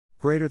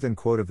Greater than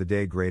quote of the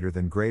day, greater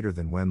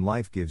than when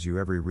life gives you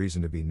every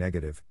reason to be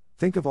negative,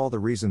 think of all the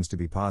reasons to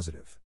be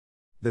positive.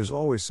 There's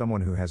always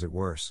someone who has it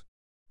worse.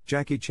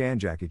 Jackie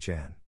Chan.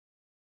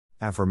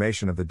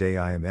 Affirmation of the day: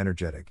 I am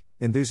energetic,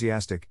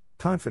 enthusiastic,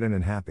 confident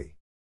and happy.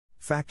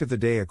 Fact of the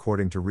day: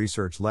 according to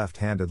research,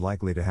 left-handed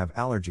likely to have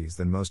allergies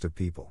than most of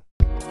people.